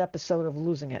about that episode of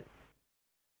losing it.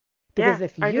 Because Yeah,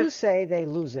 if you say they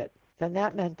lose it, then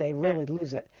that meant they really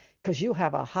lose it. Because you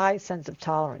have a high sense of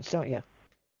tolerance, don't you?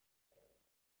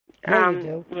 Yeah, you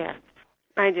do. Yeah,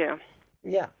 I do.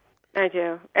 Yeah. I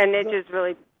do. And it just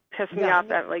really pissed me off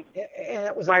that and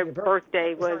it was my on your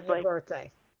birthday was on your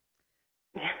birthday.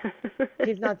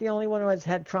 He's not the only one who has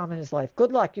had trauma in his life.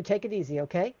 Good luck. You take it easy,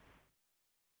 okay?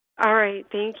 All right.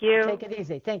 Thank you. Take it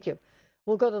easy. Thank you.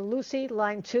 We'll go to Lucy,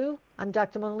 line 2. I'm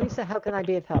Dr. Mona Lisa. How can I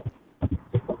be of help?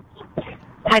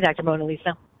 Hi, Dr. Mona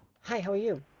Lisa. Hi, how are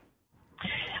you?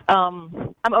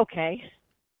 I'm okay.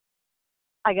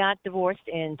 I got divorced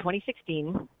in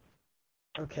 2016.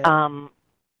 Okay.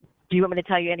 Do you want me to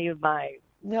tell you any of my...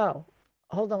 No.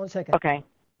 Hold on one second. Okay.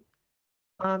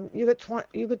 You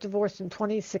got divorced in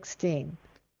 2016,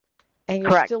 and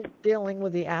you're Correct. still dealing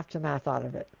with the aftermath out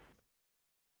of it.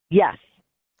 Yes.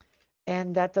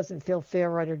 And that doesn't feel fair,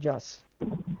 right, or just?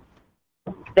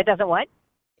 That doesn't what?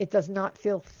 It does not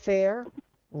feel fair,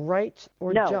 right,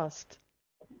 or No. just.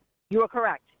 You are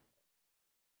correct.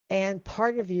 And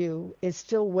part of you is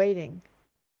still waiting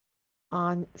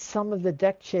on some of the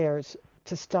deck chairs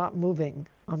to stop moving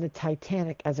on the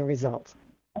Titanic as a result.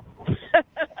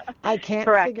 I can't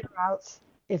Correct. figure out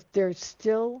if there's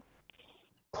still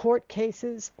court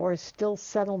cases or still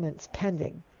settlements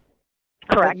pending.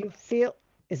 Correct. But you feel,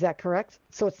 is that correct?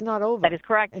 So it's not over. That is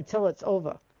correct. Until it's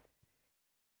over.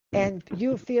 And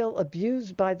you feel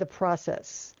abused by the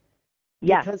process.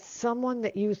 Yes. Because someone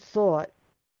that you thought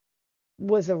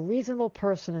was a reasonable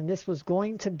person and this was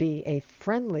going to be a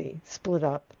friendly split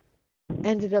up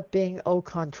ended up being au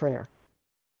contraire.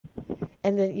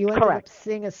 And then you ended Correct. up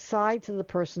seeing a side to the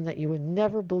person that you would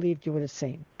never believed you would have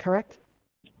seen. Correct?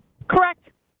 Correct.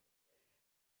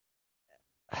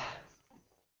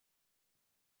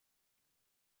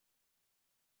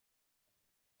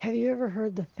 Have you ever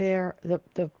heard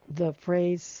the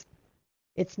phrase,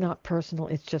 it's not personal,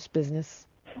 it's just business?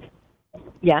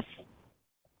 Yes.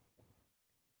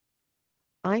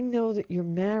 I know that your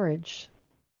marriage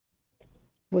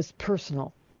was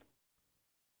personal.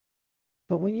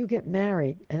 But when you get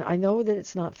married, and I know that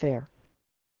it's not fair,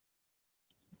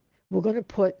 we're going to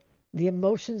put the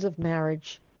emotions of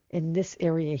marriage in this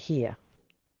area here.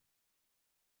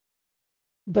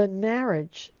 But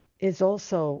marriage is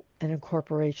also an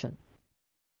incorporation.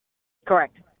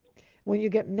 Correct. When you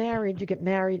get married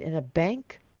in a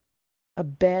bank, a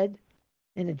bed,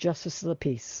 and a justice of the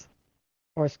peace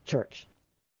or church.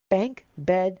 Bank,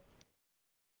 bed,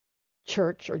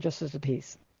 church, or justice of the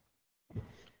peace.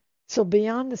 So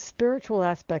beyond the spiritual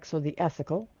aspects or the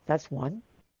ethical, that's one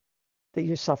that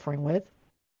you're suffering with.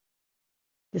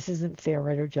 This isn't fair,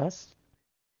 right, or just.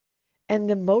 And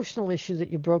the emotional issue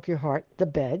that you broke your heart, the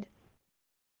bed.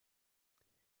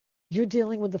 You're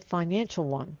dealing with the financial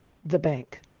one, the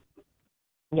bank.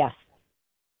 Yes.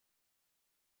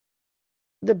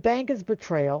 The bank is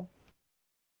betrayal.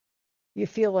 You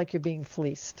feel like you're being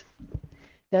fleeced.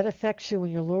 That affects you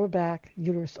in your lower back,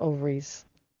 uterus, ovaries,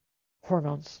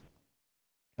 hormones.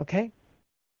 Okay?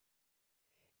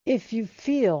 If you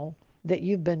feel that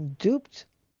you've been duped,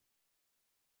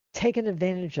 taken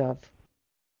advantage of,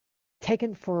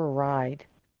 taken for a ride,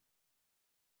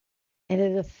 and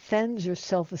it offends your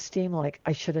self-esteem like,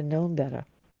 I should have known better,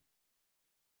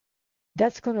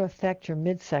 that's going to affect your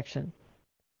midsection,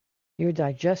 your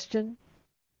digestion,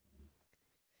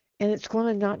 and it's going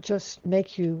to not just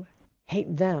make you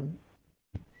hate them,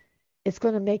 it's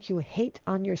going to make you hate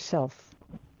on yourself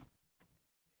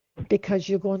because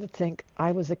you're going to think,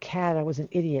 I was a cad, I was an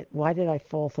idiot, why did I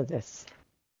fall for this?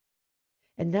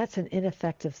 And that's an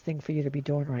ineffective thing for you to be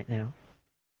doing right now.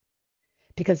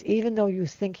 Because even though you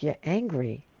think you're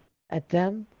angry at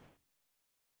them,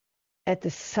 at the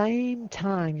same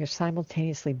time, you're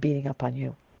simultaneously beating up on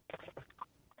you.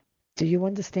 Do you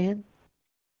understand?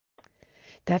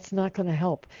 That's not going to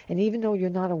help. And even though you're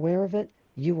not aware of it,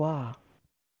 you are.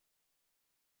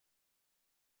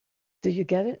 Do you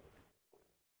get it?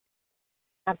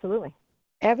 Absolutely.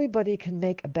 Everybody can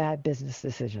make a bad business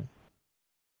decision,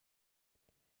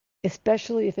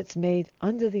 especially if it's made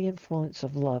under the influence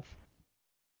of love.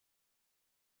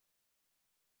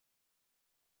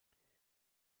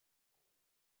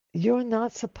 You're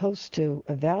not supposed to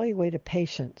evaluate a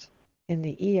patient in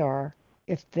the ER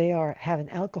if they have an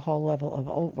alcohol level of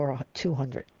over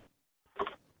 200.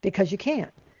 Because you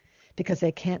can't. Because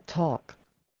they can't talk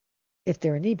if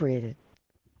they're inebriated.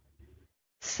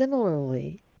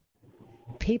 Similarly,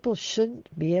 people shouldn't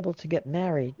be able to get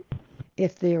married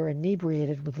if they are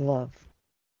inebriated with love.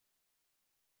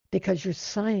 Because you're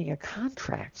signing a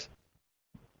contract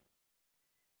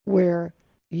where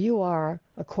you are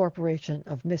a corporation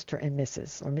of Mr. and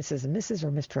Mrs., or Mrs. and Mrs.,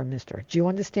 or Mr. and Mr. Do you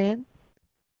understand?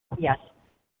 Yes.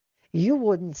 You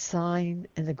wouldn't sign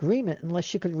an agreement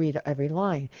unless you could read every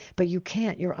line, but you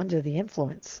can't. You're under the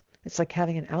influence. It's like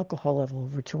having an alcohol level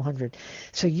over 200.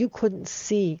 So you couldn't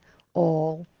see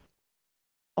all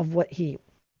of what he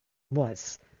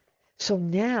was. So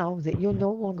now that you're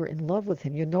no longer in love with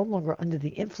him, you're no longer under the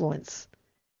influence,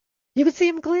 you can see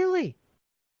him clearly.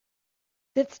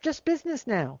 It's just business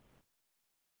now.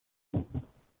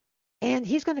 And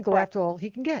he's going to go after all he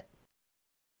can get.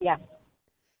 Yeah.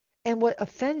 And what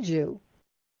offends you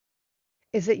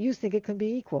is that you think it can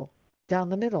be equal down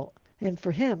the middle. And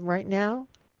for him right now,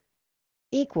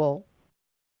 equal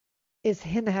is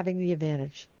him having the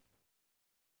advantage.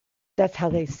 That's how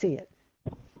they see it.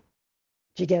 Do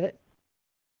you get it?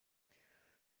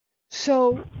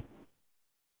 So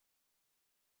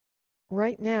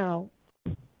right now,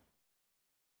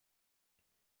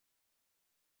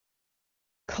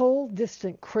 cold,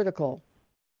 distant, critical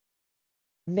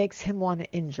makes him want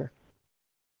to injure.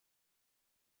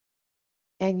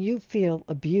 And you feel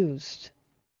abused,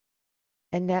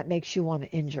 and that makes you want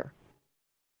to injure.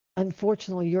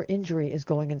 Unfortunately, your injury is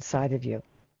going inside of you.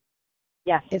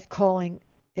 Yes. It's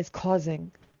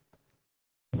causing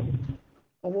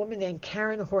a woman named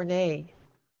Karen Horney,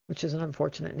 which is an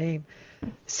unfortunate name,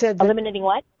 said that Eliminating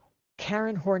what?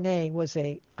 Karen Horney was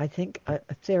I think a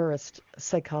theorist, a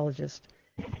psychologist.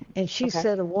 And she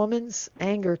said a woman's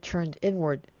anger turned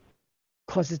inward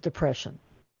causes depression.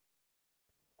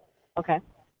 Okay.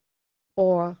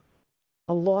 Or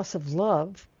a loss of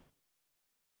love,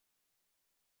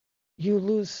 you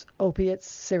lose opiates,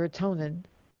 serotonin,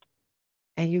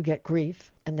 and you get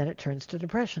grief, and then it turns to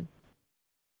depression.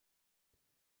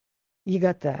 You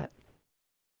got that.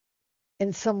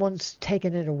 And someone's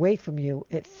taken it away from you,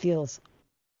 it feels,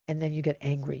 and then you get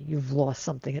angry. You've lost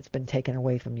something that's been taken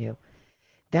away from you.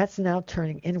 That's now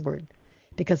turning inward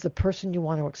because the person you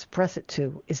want to express it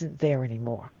to isn't there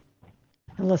anymore.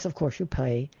 Unless, of course, you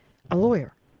pay a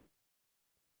lawyer.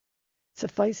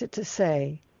 Suffice it to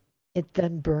say, it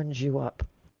then burns you up.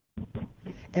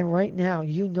 And right now,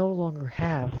 you no longer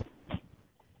have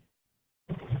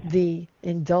the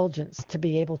indulgence to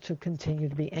be able to continue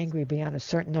to be angry beyond a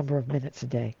certain number of minutes a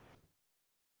day.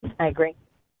 I agree.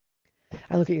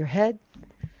 I look at your head.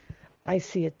 I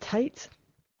see a tight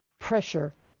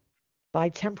pressure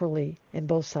bitemporally in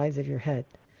both sides of your head.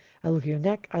 I look at your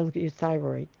neck. I look at your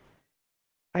thyroid.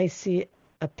 I see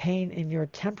a pain in your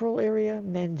temporal area,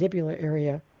 mandibular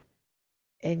area,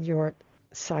 and your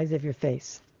sides of your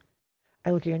face.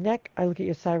 I look at your neck. I look at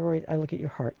your thyroid. I look at your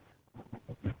heart.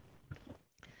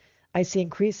 I see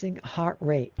increasing heart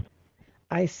rate.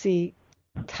 I see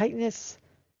tightness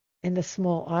in the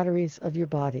small arteries of your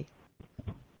body.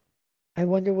 I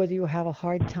wonder whether you have a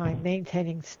hard time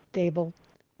maintaining stable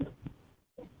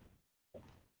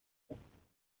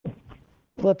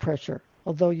blood pressure,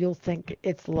 although you'll think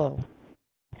it's low.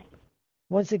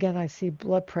 Once again, I see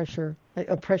blood pressure,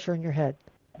 pressure in your head.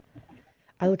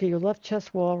 I look at your left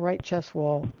chest wall, right chest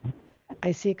wall.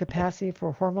 I see a capacity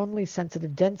for hormonally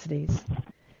sensitive densities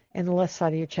in the left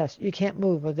side of your chest. You can't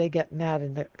move or they get mad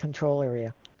in the control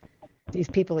area. These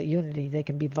people at Unity, they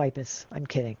can be vipers. I'm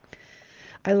kidding.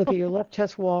 I look at your left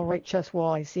chest wall, right chest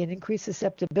wall. I see an increased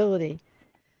susceptibility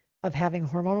of having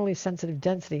hormonally sensitive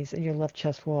densities in your left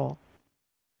chest wall.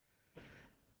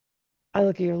 I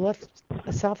look at your left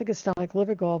esophagus, stomach,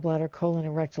 liver, gallbladder, colon,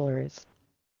 and rectal areas.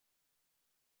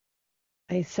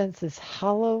 I sense this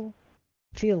hollow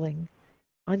feeling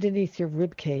underneath your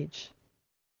rib cage.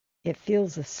 It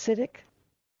feels acidic,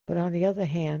 but on the other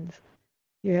hand,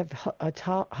 you have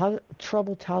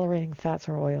trouble tolerating fats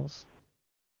or oils.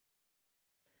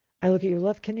 I look at your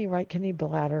left kidney, right kidney,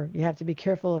 bladder. You have to be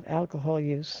careful of alcohol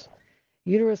use.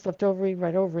 Uterus, left ovary,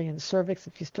 right ovary, and cervix,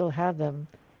 if you still have them.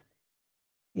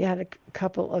 You had a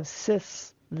couple of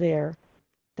cysts there.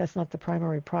 That's not the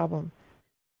primary problem,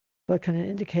 but can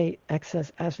indicate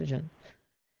excess estrogen.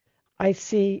 I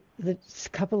see the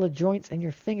couple of joints in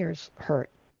your fingers hurt,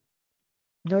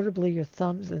 notably your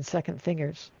thumbs and second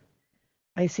fingers.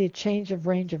 I see a change of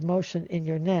range of motion in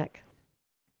your neck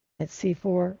at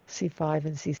C4, C5,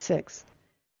 and C6.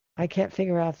 I can't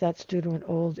figure out if that's due to an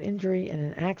old injury and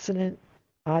an accident,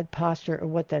 odd posture, or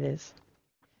what that is.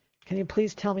 Can you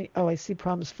please tell me? Oh, I see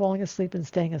problems falling asleep and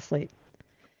staying asleep.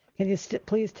 Can you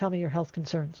please tell me your health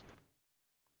concerns?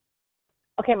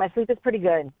 Okay, my sleep is pretty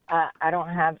good. I don't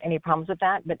have any problems with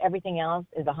that, but everything else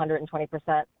is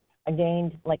 120%. I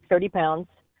gained like 30 pounds.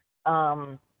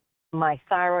 My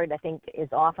thyroid, I think, is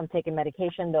off. I'm taking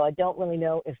medication, though I don't really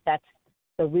know if that's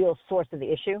the real source of the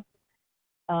issue.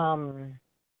 Yeah.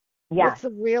 What's the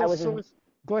real source?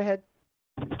 Go ahead.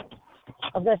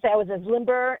 I was going to say I was as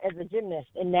limber as a gymnast,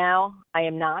 and now I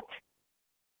am not.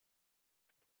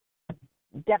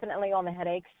 Definitely on the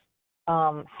headaches.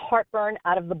 Heartburn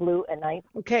out of the blue at night.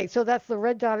 Okay, so that's the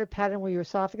red dotted pattern where your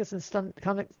esophagus and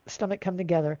stomach come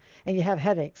together, and you have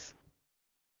headaches.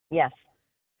 Yes.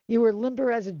 You were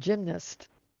limber as a gymnast.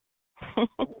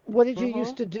 What did you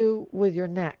used to do with your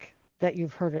neck that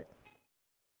you've hurt it?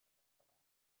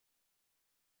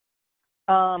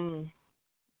 I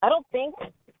don't think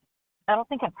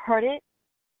I've heard it.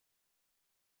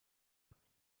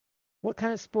 What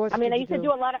kind of sports? I used to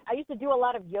do a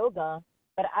lot of yoga,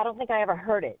 but I don't think I ever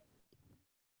heard it.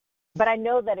 But I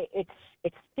know that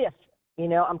it's stiff. You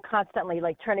know, I'm constantly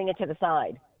like turning it to the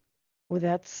side. Well,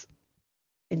 that's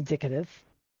indicative.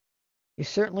 You're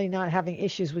certainly not having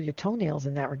issues with your toenails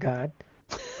in that regard.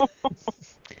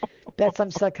 Beth,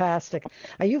 I'm sarcastic.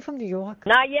 Are you from New York?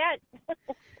 Not yet.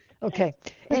 Okay.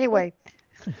 Anyway,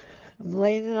 I'm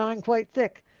laying it on quite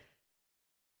thick.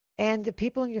 And do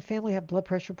people in your family have blood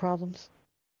pressure problems?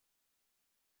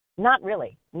 Not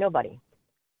really. Nobody.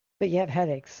 But you have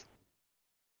headaches?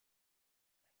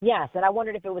 Yes, and I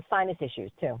wondered if it was sinus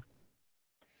issues too.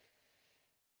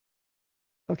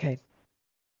 Okay.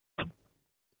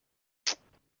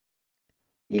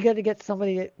 You got to get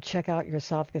somebody to check out your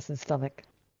esophagus and stomach.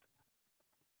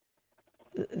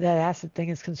 That acid thing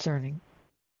is concerning.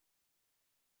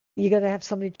 You got to have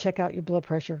somebody check out your blood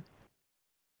pressure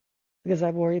because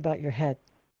I worry about your head.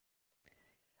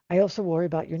 I also worry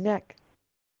about your neck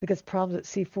because problems at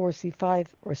C4, C5,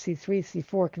 or C3,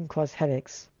 C4 can cause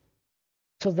headaches.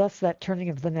 So thus that turning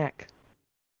of the neck.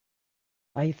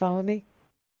 Are you following me?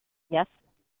 Yes.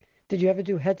 Did you ever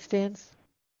do headstands?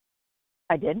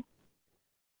 I did.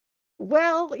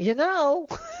 Well, you know,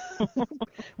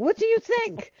 what do you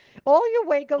think? All your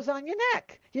weight goes on your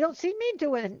neck. You don't see me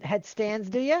doing headstands,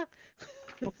 do you?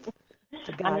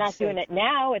 I'm not doing it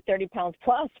now at 30 pounds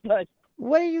plus, but...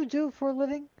 What do you do for a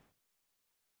living?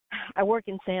 I work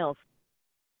in sales.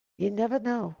 You never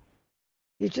know.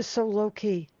 You're just so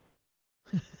low-key.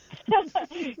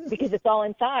 Because it's all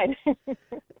inside.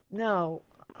 No,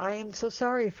 I am so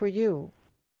sorry for you.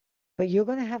 But you're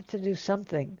going to have to do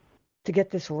something to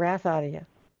get this wrath out of you.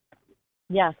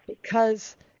 Yes.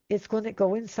 Because it's going to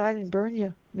go inside and burn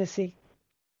you, Missy.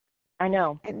 I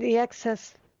know. And the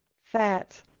excess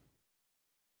fat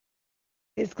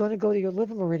is going to go to your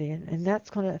liver meridian, and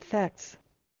that's going to affect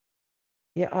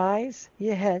your eyes,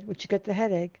 your head, which you get the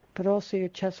headache, but also your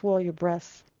chest wall, your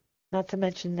breasts, not to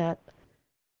mention that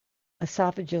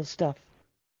esophageal stuff.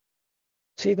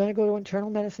 So you're going to go to an internal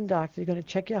medicine doctor. You're going to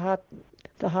check your heart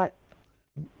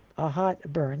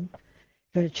burn.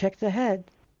 You're going to check the head.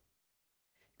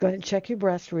 You're going to check your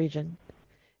breast region.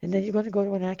 And then you're going to go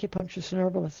to an acupuncturist and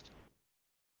herbalist.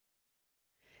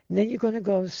 And then you're going to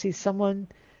go see someone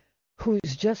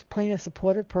who's just plain a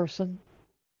supportive person.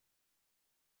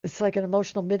 It's like an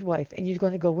emotional midwife. And you're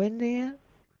going to go in there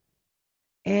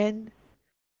and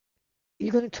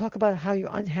you're going to talk about how you're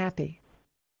unhappy.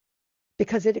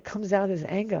 Because it comes out as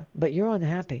anger, but you're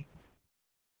unhappy.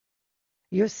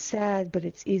 You're sad, but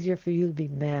it's easier for you to be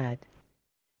mad.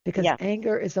 Because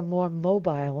anger is a more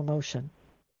mobile emotion.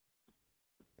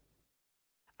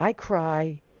 I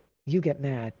cry, you get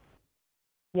mad.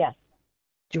 Yes.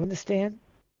 Do you understand?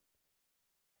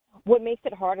 What makes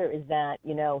it harder is that,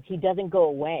 he doesn't go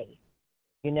away.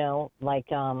 Like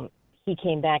he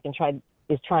came back and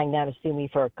is trying now to sue me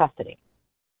for custody.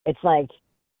 It's like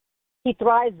he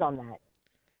thrives on that.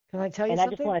 Can I tell you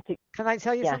something? Can I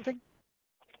tell you something?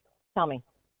 Tell me.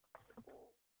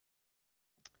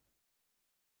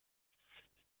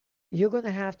 You're going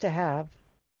to have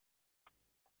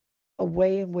a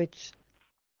way in which,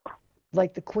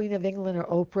 like the Queen of England or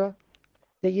Oprah,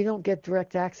 that you don't get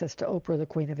direct access to Oprah or the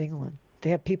Queen of England. They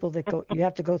have people that go. You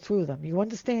have to go through them. You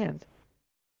understand?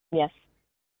 Yes.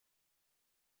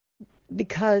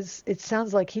 Because it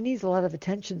sounds like he needs a lot of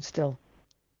attention still.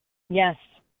 Yes.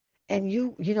 And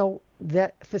you know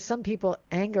that for some people,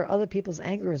 other people's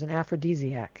anger is an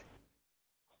aphrodisiac.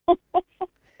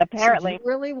 Apparently. So do you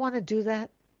really want to do that?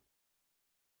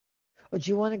 Or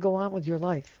do you want to go on with your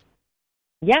life?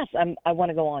 Yes, I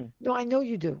want to go on. No, I know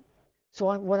you do.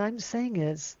 So what I'm saying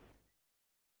is,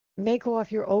 make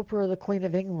off your Oprah or the Queen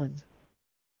of England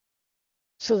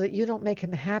so that you don't make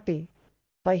him happy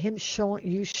by him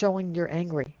showing you're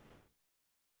angry.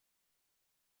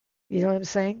 You know what I'm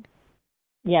saying?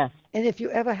 Yes. And if you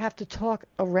ever have to talk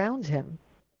around him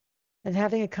and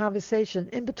having a conversation,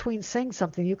 in between saying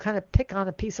something, you kind of pick on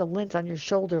a piece of lint on your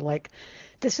shoulder like,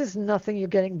 this is nothing, you're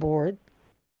getting bored.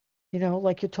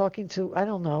 Like you're talking to, I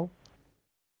don't know.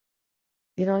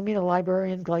 You know what I mean? A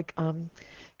librarian, like, can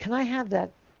I have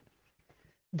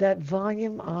that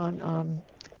volume on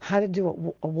how to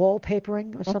do a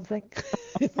wallpapering or something?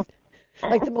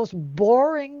 Like the most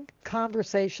boring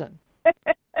conversation.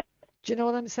 Do you know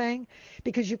what I'm saying?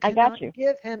 Because you cannot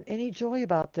give him any joy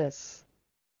about this.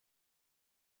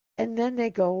 And then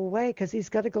they go away because he's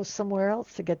got to go somewhere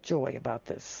else to get joy about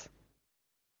this.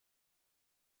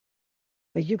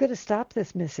 But you got to stop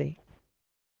this, Missy.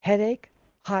 Headache,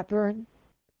 heartburn,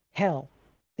 hell.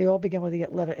 They all begin with the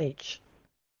letter H.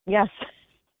 Yes.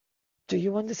 Do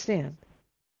you understand?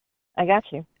 I got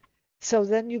you. So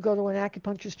then you go to an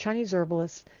acupuncturist, Chinese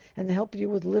herbalist, and they help you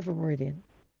with liver meridian.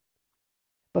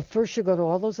 But first you go to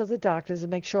all those other doctors and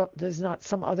make sure there's not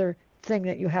some other thing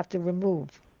that you have to remove.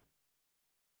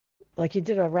 Like you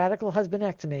did a radical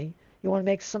husbandectomy. You want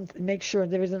to make sure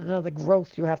there isn't another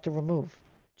growth you have to remove.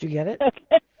 Do you get it?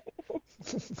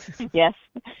 Yes.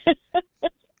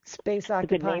 Space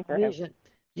occupied lesion.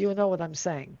 You know what I'm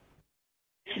saying.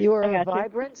 You are a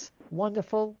vibrant,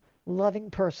 wonderful,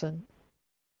 loving person.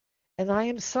 And I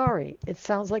am sorry. It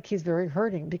sounds like he's very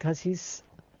hurting because he's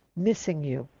missing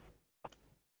you.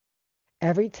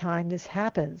 Every time this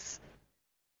happens,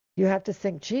 you have to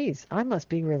think, geez, I must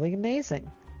be really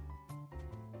amazing.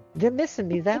 They're missing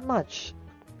me that much.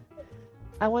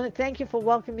 I want to thank you for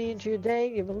welcoming me into your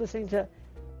day. You've been listening to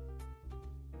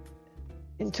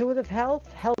Intuitive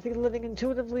Health, Healthy Living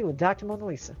Intuitively with Dr. Mona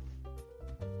Lisa.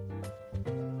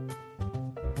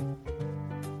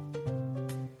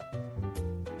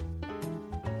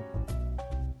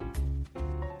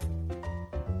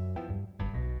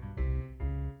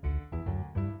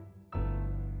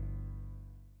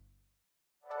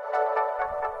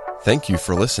 Thank you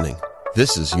for listening.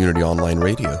 This is Unity Online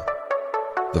Radio,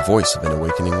 the voice of an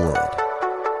awakening world.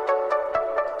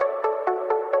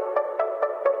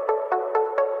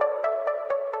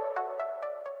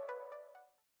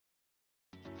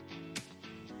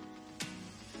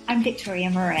 I'm Victoria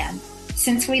Moran.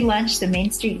 Since we launched the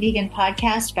Main Street Vegan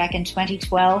podcast back in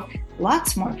 2012,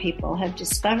 lots more people have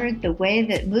discovered the way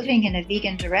that moving in a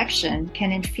vegan direction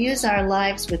can infuse our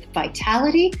lives with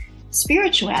vitality,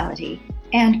 spirituality,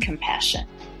 and compassion.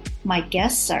 My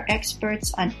guests are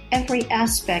experts on every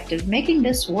aspect of making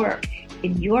this work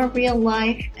in your real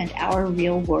life and our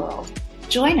real world.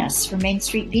 Join us for Main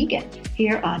Street Vegan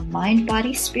here on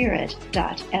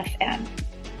mindbodyspirit.fm.